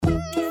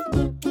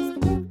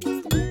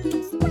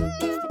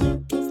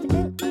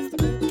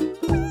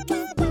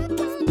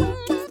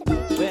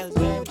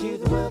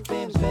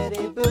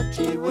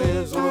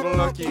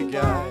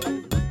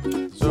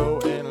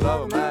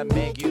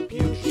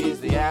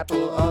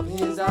of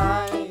his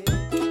eye.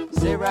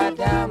 Sit right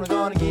down, we're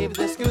gonna give you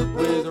the scoop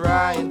with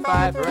Ryan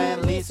Pfeiffer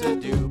and Lisa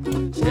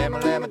Doop.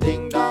 Stammer,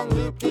 ding dong,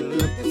 loop de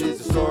loop. This is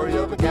the story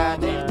of a guy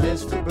named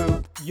Mr.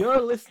 Boop.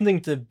 You're listening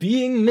to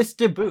Being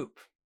Mr. Boop.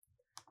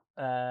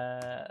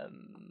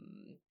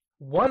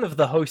 One of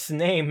the hosts'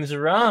 names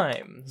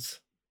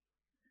rhymes.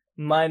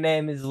 My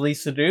name is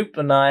Lisa Doop,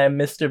 and I am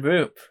Mr.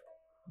 Boop.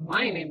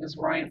 My name is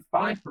Ryan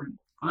Pfeiffer, and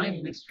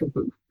I'm Mr.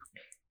 Boop.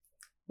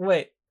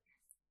 Wait,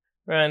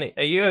 Ryan,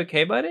 are you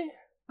okay, buddy?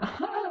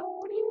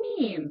 What do you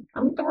mean?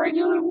 I'm the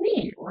regular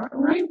me,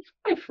 Ryan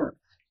Pfeiffer.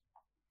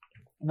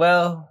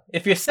 Well,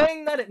 if you're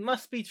saying that, it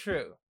must be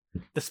true,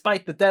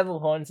 despite the devil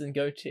horns and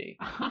goatee.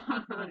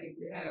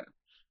 Yeah.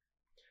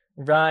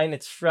 Ryan,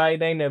 it's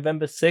Friday,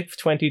 November 6th,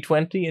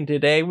 2020, and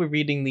today we're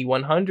reading the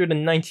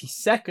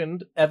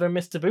 192nd ever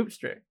Mr. Boop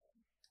strip.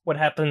 What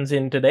happens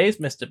in today's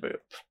Mr. Boop?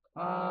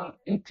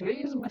 In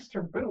today's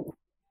Mr. Boop,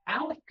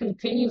 Alec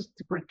continues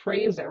to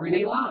portray his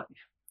everyday life.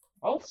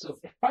 Also,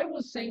 if I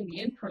was saying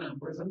the intro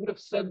numbers, I would have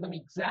said them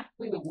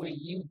exactly the way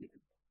you did.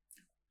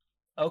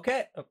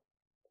 Okay.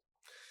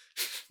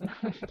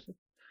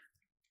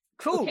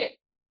 Cool. Okay.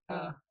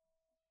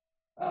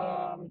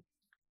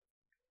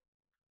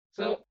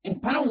 So in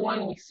panel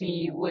 1, we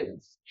see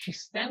Liz. She's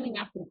standing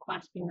up and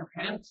clasping her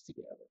hands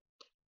together.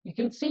 You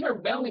can see her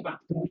belly button,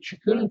 which you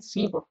couldn't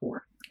see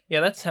before. Yeah,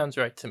 that sounds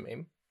right to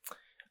me.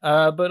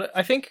 But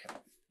I think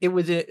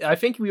I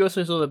think we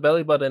also saw the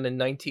belly button in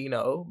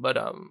 19-0, but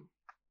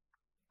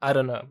I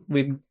don't know.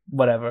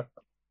 Whatever.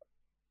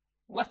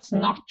 Let's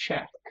not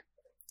check.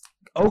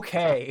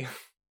 Okay.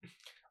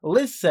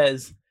 Liz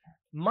says,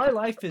 "My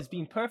life has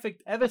been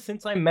perfect ever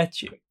since I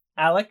met you.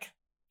 Alec,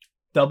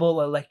 double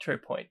electro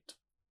point."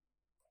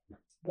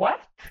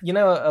 What? You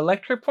know,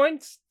 electro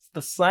points?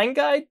 The slang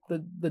guide?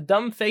 The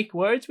dumb fake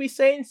words we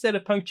say instead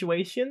of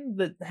punctuation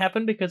that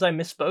happened because I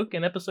misspoke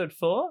in episode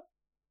 4?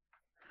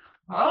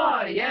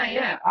 Oh,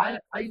 yeah. I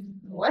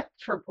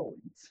lecture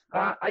points.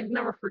 I'd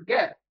never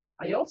forget.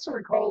 I also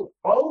recall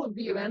all of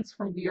the events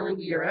from the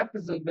earlier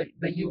episode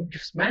that you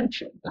just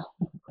mentioned.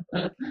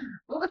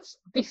 Let's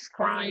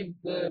describe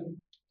the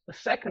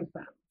second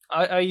panel.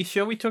 Are you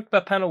sure we talked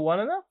about panel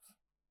 1 enough?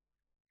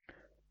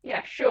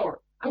 Yeah,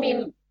 sure. I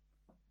mean,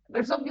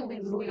 there's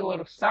obviously a lot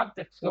of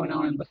subtext going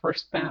on in the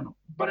first panel,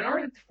 but in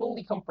order to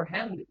fully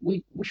comprehend it,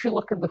 we should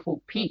look at the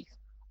full piece.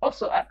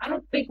 Also, I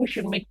don't think we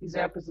should make these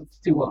episodes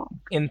too long.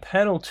 In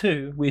panel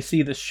 2, we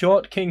see the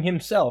short king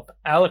himself,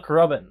 Alec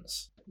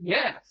Robbins.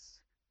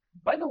 Yes.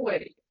 By the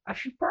way, I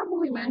should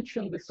probably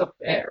mention this off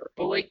air,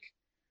 but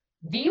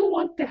do you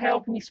want to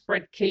help me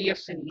spread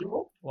chaos and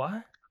evil?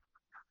 What?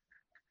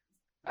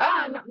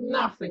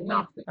 Nothing.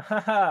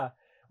 Haha.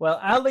 Well,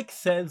 Alec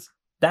says,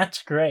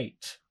 "That's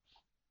great."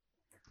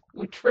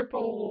 With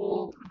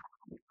triple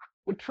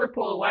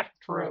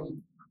electro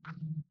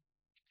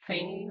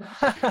things.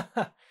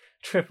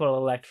 Triple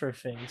electro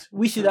things.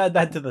 We should add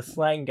that to the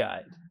slang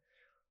guide.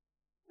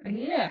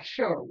 Yeah,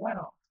 sure. Why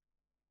not?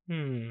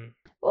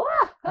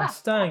 I'm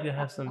starting to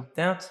have some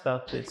doubts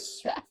about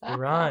this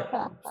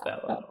Ryan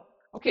fellow.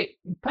 Okay,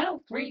 in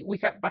panel 3, we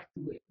got back to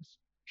Liz.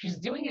 She's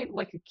doing it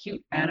like a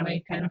cute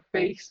anime kind of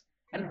face,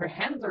 and her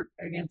hands are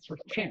against her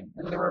chin,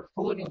 and there are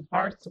floating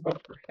hearts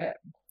above her head.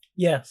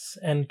 Yes,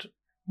 and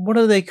what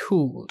are they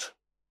called?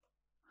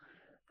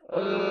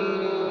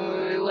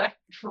 Electro...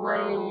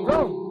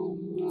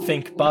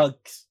 Think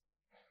bugs.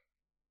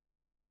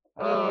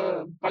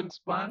 Bugs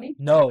Bunny?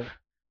 No.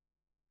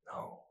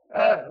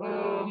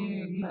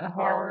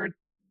 Hard...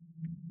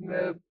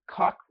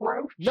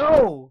 cockroach?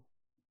 No!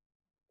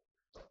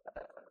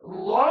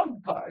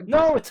 Love bug?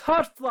 No, it's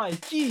hot flies.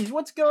 Jeez,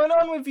 what's going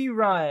on with you,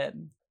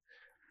 Ryan?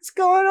 What's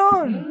going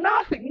on?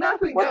 Nothing. I'm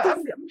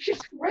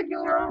just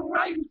regular old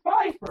Ryan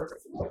Pfeiffer.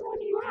 What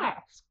do you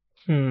ask?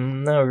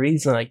 No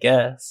reason, I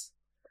guess.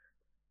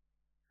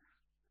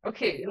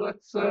 Okay,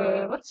 let's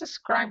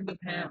describe the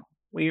panel.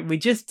 We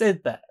just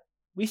did that.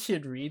 We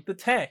should read the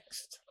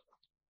text.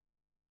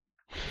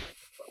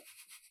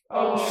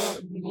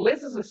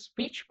 Liz is a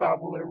speech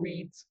bubble that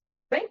reads,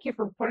 "Thank you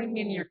for putting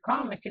me in your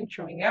comic and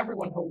showing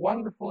everyone how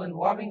wonderful and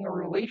loving a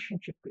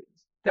relationship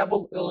is.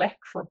 Double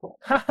electrical."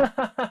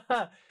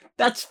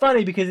 That's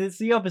funny because it's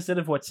the opposite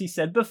of what she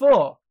said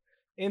before.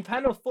 In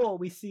panel 4,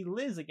 we see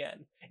Liz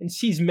again, and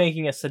she's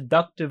making a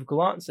seductive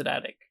glance at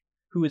Alec,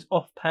 who is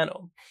off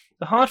panel.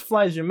 The heart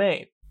flies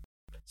remain.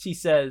 She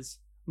says,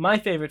 "My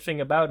favorite thing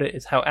about it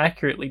is how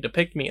accurately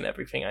depict me in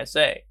everything I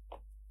say."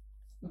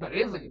 That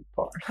is a good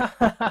part.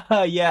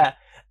 Yeah,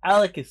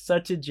 Alec is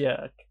such a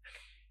jerk.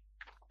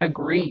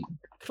 Agreed.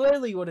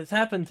 Clearly what has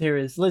happened here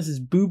is Liz's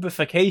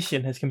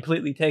boobification has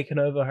completely taken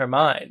over her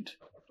mind.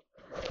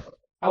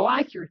 I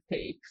like your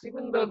takes,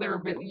 even though they're a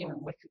bit,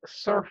 like a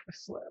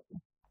surface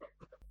level.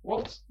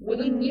 Well,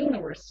 within the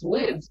universe,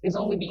 Liz is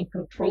only being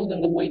controlled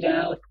in the way that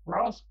Alec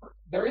prospered.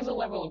 There is a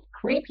level of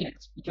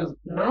creepiness, because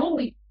not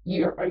only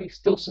are you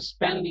still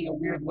suspending a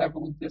weird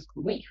level of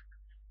disbelief,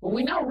 but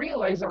we now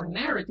realize our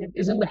narrative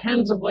is in the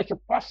hands of a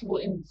possible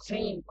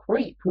insane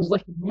creep who's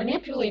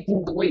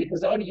manipulating the way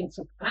his audience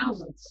of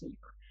thousands see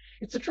her.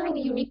 It's a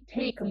truly unique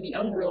take on the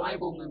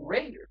unreliable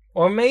narrator.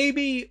 Or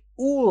maybe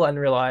all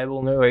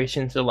unreliable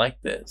narrations are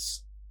like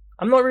this.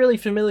 I'm not really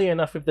familiar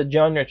enough with the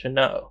genre to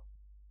know.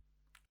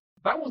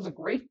 That was a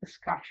great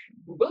discussion.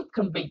 We both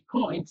conveyed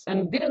points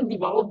and didn't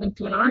devolve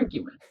into an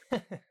argument.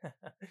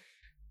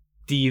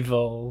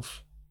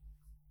 Devolve.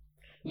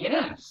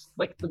 Yes,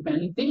 like the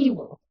band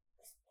Devo.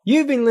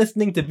 You've been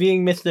listening to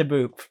Being Mr.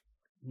 Boop.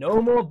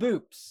 No more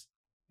boops.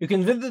 You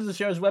can visit the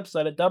show's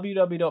website at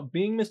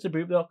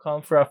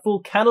www.beingmrboop.com for our full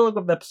catalogue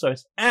of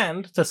episodes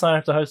and to sign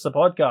up to host the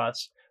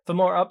podcast. For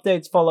more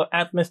updates, follow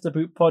at Mr.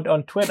 Boop Pod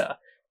on Twitter.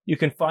 You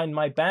can find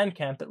my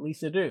Bandcamp at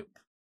Lisa Doop.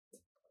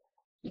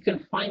 You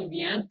can find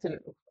the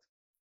antidote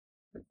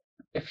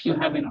if you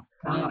have enough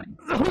time.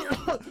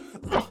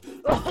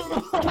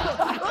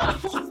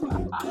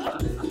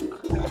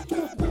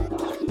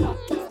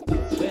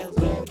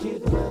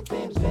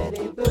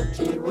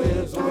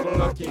 What a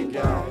lucky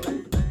guy.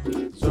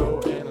 So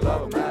in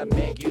love might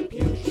make you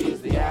puke.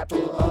 She's the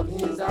apple of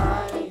his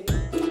eye.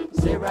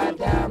 Sit right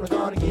down, we're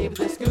gonna give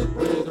you the scoop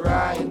with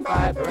Ryan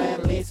Pfeiffer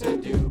and Lisa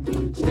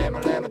Doop.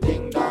 Stammer,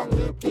 ding dong,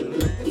 loop de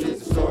loop. This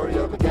is the story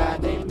of a guy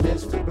named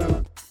Mr.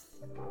 Boop.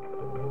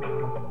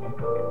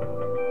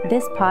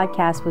 This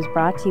podcast was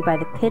brought to you by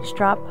the Pitch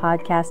Drop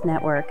Podcast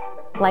Network.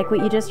 Like what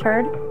you just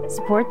heard?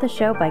 Support the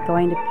show by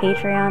going to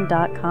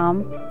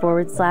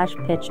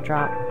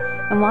patreon.com/pitchdrop.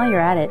 And while you're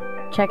at it,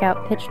 check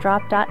out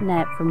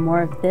pitchdrop.net for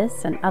more of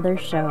this and other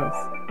shows.